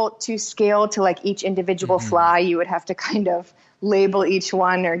difficult to scale to like each individual fly. You would have to kind of label each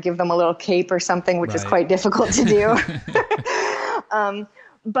one or give them a little cape or something, which is quite difficult to do.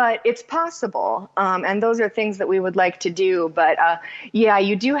 But it's possible. And those are things that we would like to do. But yeah,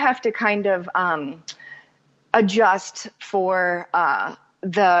 you do have to kind of adjust for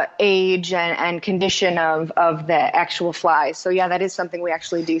the age and condition of the actual flies. So yeah, that is something we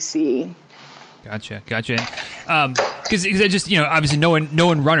actually do see. Gotcha. Because I just, obviously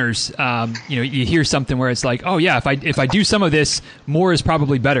knowing runners, you hear something where it's like, oh yeah, if I do some of this, more is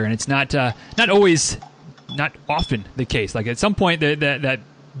probably better, and it's not often the case. Like at some point, that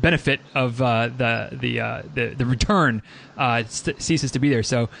benefit of the return ceases to be there.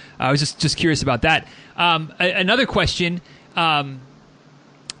 So I was just curious about that. Another question.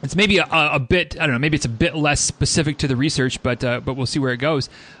 It's maybe a bit, I don't know, maybe it's a bit less specific to the research, but we'll see where it goes.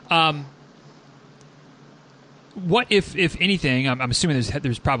 What if anything? I'm assuming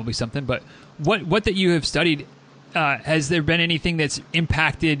there's probably something, but what that you have studied, has there been anything that's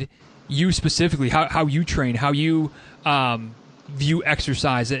impacted you specifically? How you train, how you view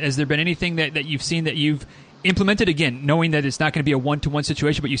exercise? Has there been anything that you've seen that you've implemented, again, knowing that it's not going to be a one-to-one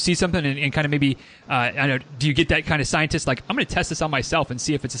situation, but you see something and kind of maybe, I don't know, do you get that kind of scientist, like, I'm going to test this on myself and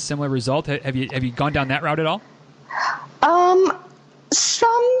see if it's a similar result? Have you gone down that route at all?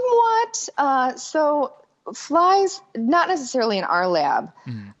 Somewhat. So flies, not necessarily in our lab,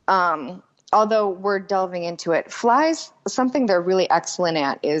 although we're delving into it. Flies, something they're really excellent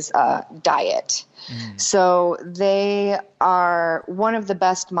at is diet. So they are one of the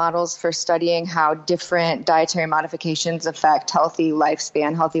best models for studying how different dietary modifications affect healthy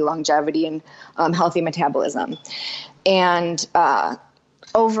lifespan, healthy longevity, and healthy metabolism. And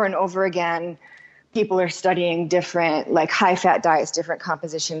over and over again, people are studying different, like high fat diets, different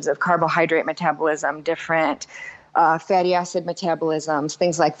compositions of carbohydrate metabolism, different fatty acid metabolisms,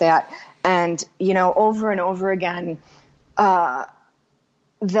 things like that. And, over and over again, the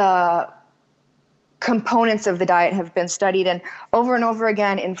components of the diet have been studied, and over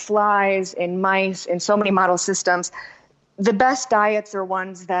again in flies, in mice, in so many model systems. The best diets are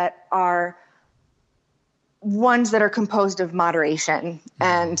ones that are composed of moderation,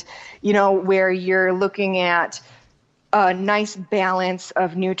 and where you're looking at a nice balance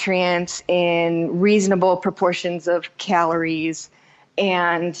of nutrients in reasonable proportions of calories.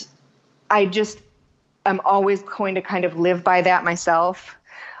 And I'm always going to kind of live by that myself,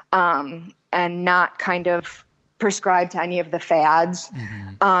 and not kind of prescribe to any of the fads.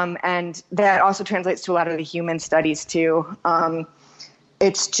 And that also translates to a lot of the human studies too.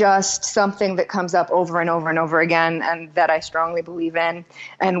 It's just something that comes up over and over and over again, and that I strongly believe in.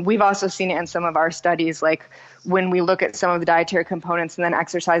 And we've also seen it in some of our studies, like when we look at some of the dietary components and then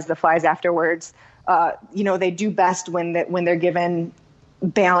exercise the flies afterwards. They do best when they're given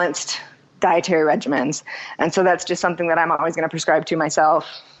balanced dietary regimens. And so that's just something that I'm always going to prescribe to myself.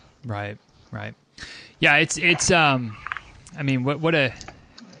 Right. Yeah, it's I mean, what a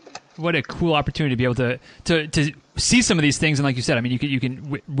cool opportunity to be able to see some of these things. And like you said, I mean, you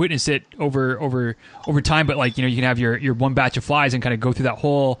can witness it over time, but like, you can have your one batch of flies and kind of go through that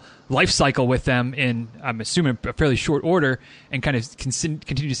whole life cycle with them in, I'm assuming, a fairly short order, and kind of continue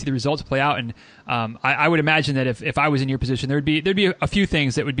to see the results play out. And I would imagine that if I was in your position, there'd be a few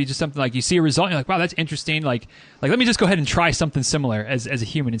things that would be just something like you see a result and you're like, wow, that's interesting. Like let me just go ahead and try something similar as a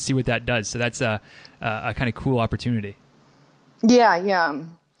human and see what that does. So that's a kind of cool opportunity. Yeah.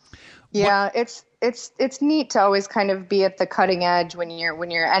 It's neat to always kind of be at the cutting edge when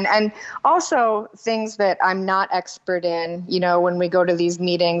you're and also things that I'm not expert in, when we go to these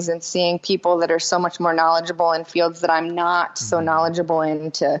meetings and seeing people that are so much more knowledgeable in fields that I'm not so knowledgeable in,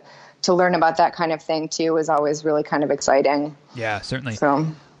 to learn about that kind of thing too is always really kind of exciting. Yeah, certainly. So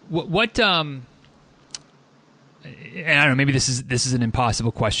what and I don't know, maybe this is an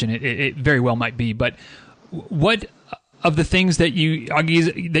impossible question. It very well might be, but what of the things that you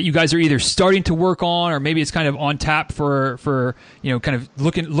guys are either starting to work on, or maybe it's kind of on tap for kind of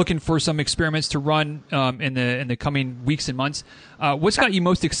looking for some experiments to run in the coming weeks and months, what's got you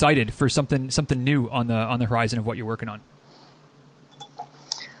most excited for something new on the horizon of what you're working on?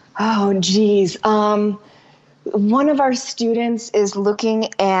 Oh, geez. One of our students is looking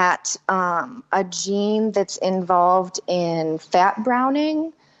at a gene that's involved in fat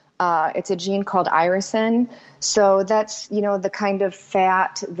browning. It's a gene called irisin. So that's, the kind of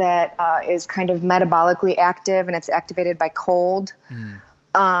fat that is kind of metabolically active, and it's activated by cold.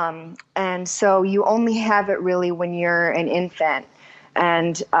 And so you only have it really when you're an infant.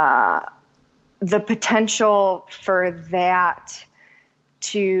 And the potential for that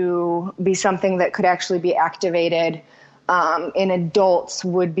to be something that could actually be activated in adults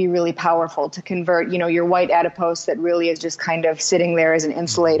would be really powerful, to convert, your white adipose that really is just kind of sitting there as an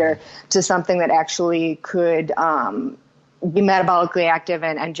insulator to something that actually could be metabolically active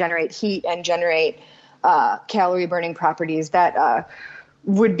and generate heat and generate calorie burning properties. That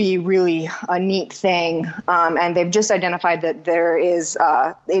would be really a neat thing. And they've just identified that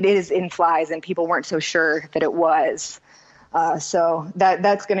it is in flies, and people weren't so sure that it was. So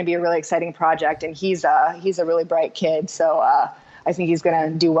that's going to be a really exciting project, and he's a really bright kid. So I think he's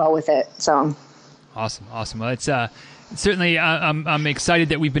going to do well with it. So awesome. Well, it's certainly I'm excited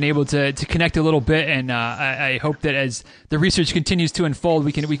that we've been able to connect a little bit, and I hope that as the research continues to unfold,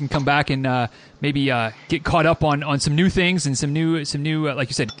 we can come back and maybe get caught up on some new things and some new like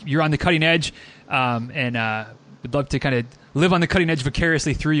you said, you're on the cutting edge, and would love to kind of live on the cutting edge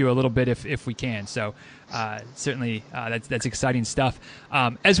vicariously through you a little bit if we can. So certainly that's exciting stuff.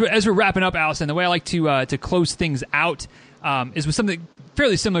 As we're wrapping up, Allison, the way I like to close things out is with something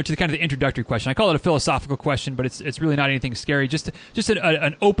fairly similar to the kind of the introductory question. I call it a philosophical question, but it's really not anything scary. Just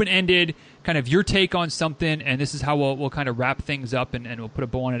an open-ended kind of your take on something, and this is how we'll kind of wrap things up, and we'll put a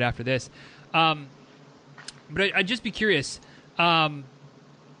bow on it after this. But I'd just be curious. I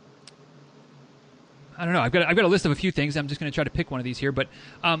don't know. I've got a list of a few things. I'm just going to try to pick one of these here. But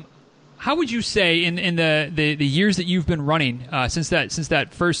how would you say in the years that you've been running since that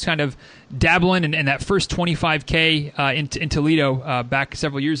first kind of dabbling and that first 25K in Toledo back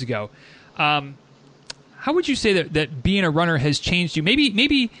several years ago, how would you say that being a runner has changed you?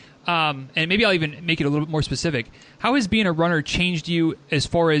 Maybe and maybe I'll even make it a little bit more specific. How has being a runner changed you as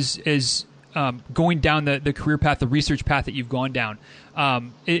far as going down the career path, the research path that you've gone down?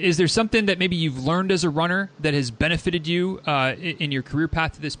 Is there something that maybe you've learned as a runner that has benefited you in your career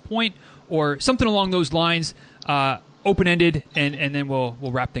path to this point? or something along those lines, open-ended, and then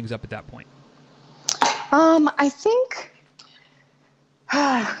we'll wrap things up at that point. I think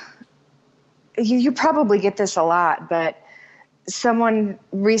you probably get this a lot, but someone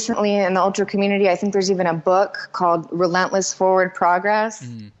recently in the ultra community, I think there's even a book called Relentless Forward Progress.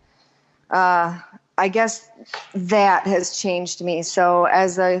 I guess that has changed me. So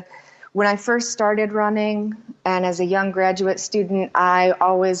when I first started running and as a young graduate student, I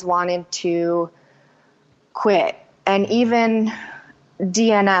always wanted to quit. And even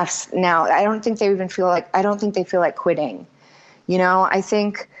DNFs now, I don't think they feel like quitting. I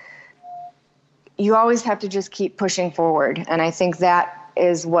think you always have to just keep pushing forward. And I think that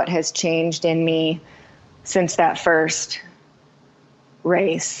is what has changed in me since that first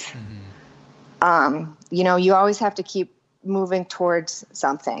race. You always have to keep moving towards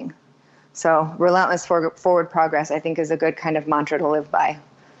something. So relentless forward progress, I think, is a good kind of mantra to live by.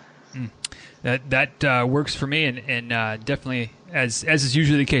 That works for me, and definitely, as is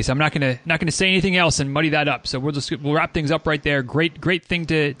usually the case, I'm not gonna say anything else and muddy that up. So we'll wrap things up right there. Great thing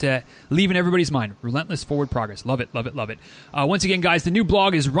to leave in everybody's mind. Relentless forward progress. Love it. Once again, guys, the new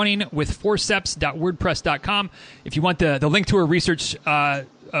blog is runningwithforceps.wordpress.com. If you want the link to our research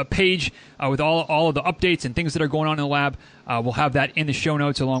page with all of the updates and things that are going on in the lab, we'll have that in the show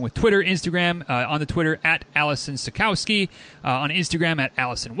notes, along with Twitter, Instagram, on the Twitter at Allison Sikowski, on Instagram at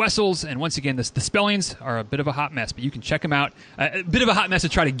Allison Wessels. And once again, the spellings are a bit of a hot mess, but you can check them out. A bit of a hot mess to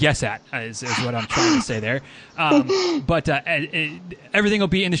try to guess at is what I'm trying to say there. But everything will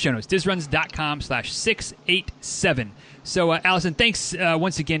be in the show notes, dizruns.com/687. So, Allison, thanks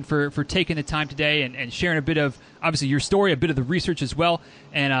once again for taking the time today and sharing a bit of, obviously, your story, a bit of the research as well.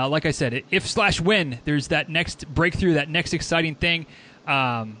 And like I said, if/when there's that next breakthrough, that next exciting thing,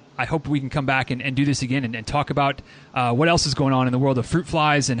 I hope we can come back and do this again and talk about what else is going on in the world of fruit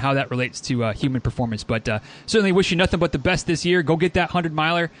flies and how that relates to human performance. But certainly wish you nothing but the best this year. Go get that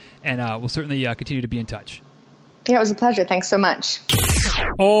 100-miler, and we'll certainly continue to be in touch. Yeah, it was a pleasure. Thanks so much.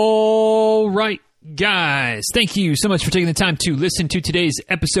 All right. Guys, thank you so much for taking the time to listen to today's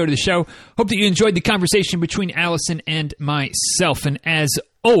episode of the show. Hope that you enjoyed the conversation between Allison and myself. And as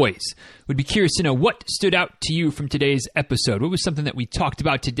always, would be curious to know what stood out to you from today's episode. What was something that we talked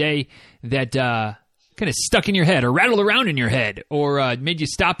about today that kind of stuck in your head or rattled around in your head or made you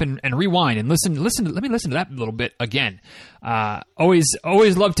stop and rewind and listen? Let me listen to that a little bit again. Always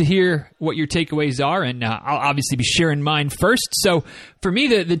love to hear what your takeaways are, and I'll obviously be sharing mine first. So for me,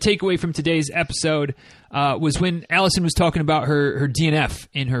 the takeaway from today's episode was when Allison was talking about her DNF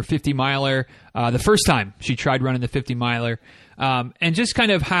in her 50-miler, the first time she tried running the 50-miler, and just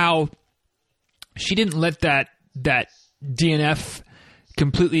kind of how she didn't let that DNF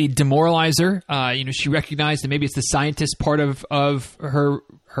completely demoralize her. She recognized that maybe it's the scientist part of her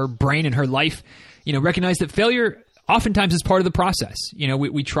brain and her life. Recognized that failure oftentimes is part of the process.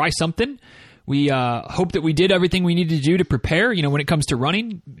 We try something. We hope that we did everything we needed to do to prepare. When it comes to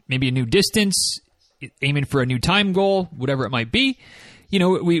running, maybe a new distance, aiming for a new time goal, whatever it might be.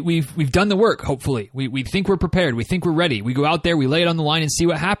 We've done the work. Hopefully, we think we're prepared. We think we're ready. We go out there, we lay it on the line, and see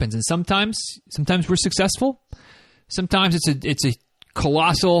what happens. And sometimes we're successful. Sometimes it's a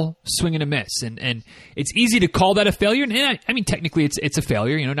colossal swing and a miss, and it's easy to call that a failure. And I mean, technically, it's a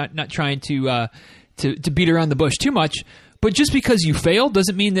failure. Not trying to beat around the bush too much. But just because you fail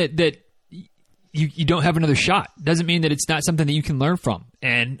doesn't mean that you don't have another shot. Doesn't mean that it's not something that you can learn from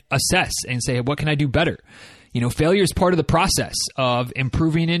and assess and say, what can I do better? Failure is part of the process of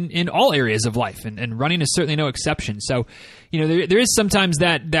improving in all areas of life, and running is certainly no exception. So, there is sometimes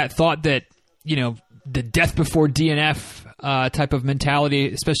that thought that, the death before DNF type of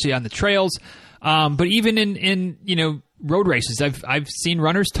mentality, especially on the trails. But even in road races, I've seen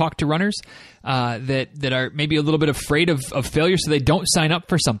runners talk to runners that are maybe a little bit afraid of failure, so they don't sign up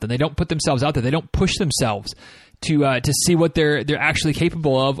for something. They don't put themselves out there. They don't push themselves to see what they're actually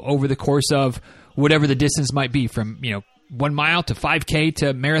capable of over the course of whatever the distance might be, from 1 mile to 5K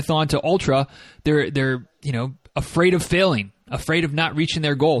to marathon to ultra. They're afraid of failing, afraid of not reaching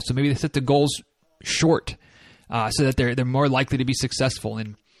their goals. So maybe they set the goals short so that they're more likely to be successful.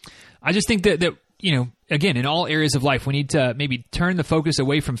 And I just think that again, in all areas of life, we need to maybe turn the focus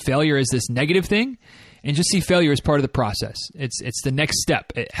away from failure as this negative thing and just see failure as part of the process. It's the next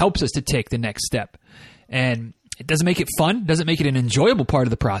step. It helps us to take the next step. And it doesn't make it fun, doesn't make it an enjoyable part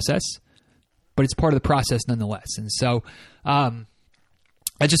of the process, but it's part of the process nonetheless. And so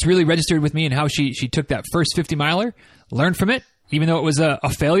that just really registered with me in how she took that first 50-miler, learned from it, even though it was a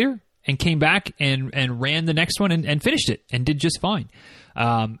failure, and came back and ran the next one and finished it and did just fine.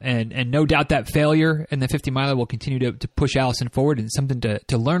 And no doubt that failure in the 50-miler will continue to push Allison forward, and something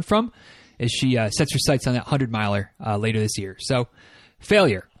to learn from as she sets her sights on that 100-miler later this year. So,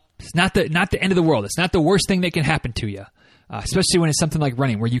 failure. It's not the end of the world. It's not the worst thing that can happen to you, especially when it's something like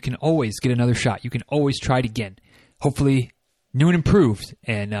running, where you can always get another shot. You can always try it again. Hopefully, new and improved,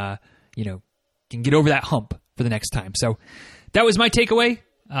 and can get over that hump for the next time. So, that was my takeaway.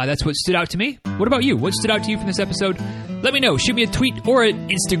 That's what stood out to me. What about you? What stood out to you from this episode? Let me know. Shoot me a tweet or an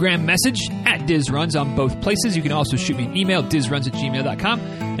Instagram message at DizRuns on both places. You can also shoot me an email, dizruns@gmail.com.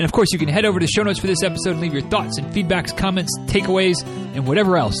 And of course, you can head over to show notes for this episode and leave your thoughts and feedbacks, comments, takeaways, and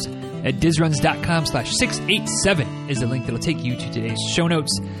whatever else at dizruns.com/687 is the link that'll take you to today's show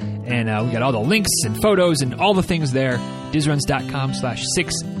notes. And we got all the links and photos and all the things there,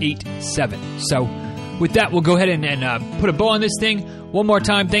 dizruns.com/687. So with that, we'll go ahead and put a bow on this thing. One more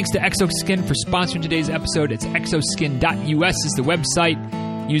time, thanks to ExoSkin for sponsoring today's episode. It's exoskin.us is the website.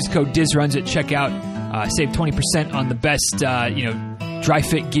 Use code DizRuns at checkout. Save 20% on the best, dry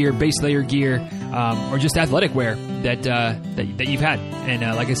fit gear, base layer gear, or just athletic wear that you've had.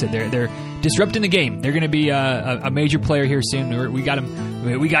 And like I said, they're disrupting the game. They're going to be a major player here soon. We got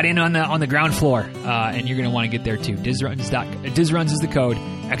them. We got in on the ground floor, and you're going to want to get there too. DizRuns is the code.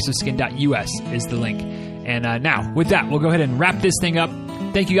 Exoskin.us is the link. And now, with that, we'll go ahead and wrap this thing up.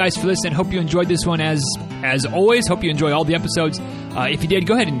 Thank you guys for listening. Hope you enjoyed this one as always. Hope you enjoy all the episodes. If you did,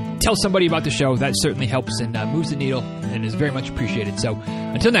 go ahead and tell somebody about the show. That certainly helps and moves the needle and is very much appreciated. So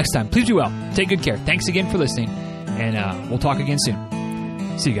until next time, please be well. Take good care. Thanks again for listening, and we'll talk again soon.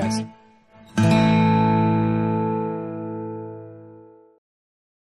 See you guys.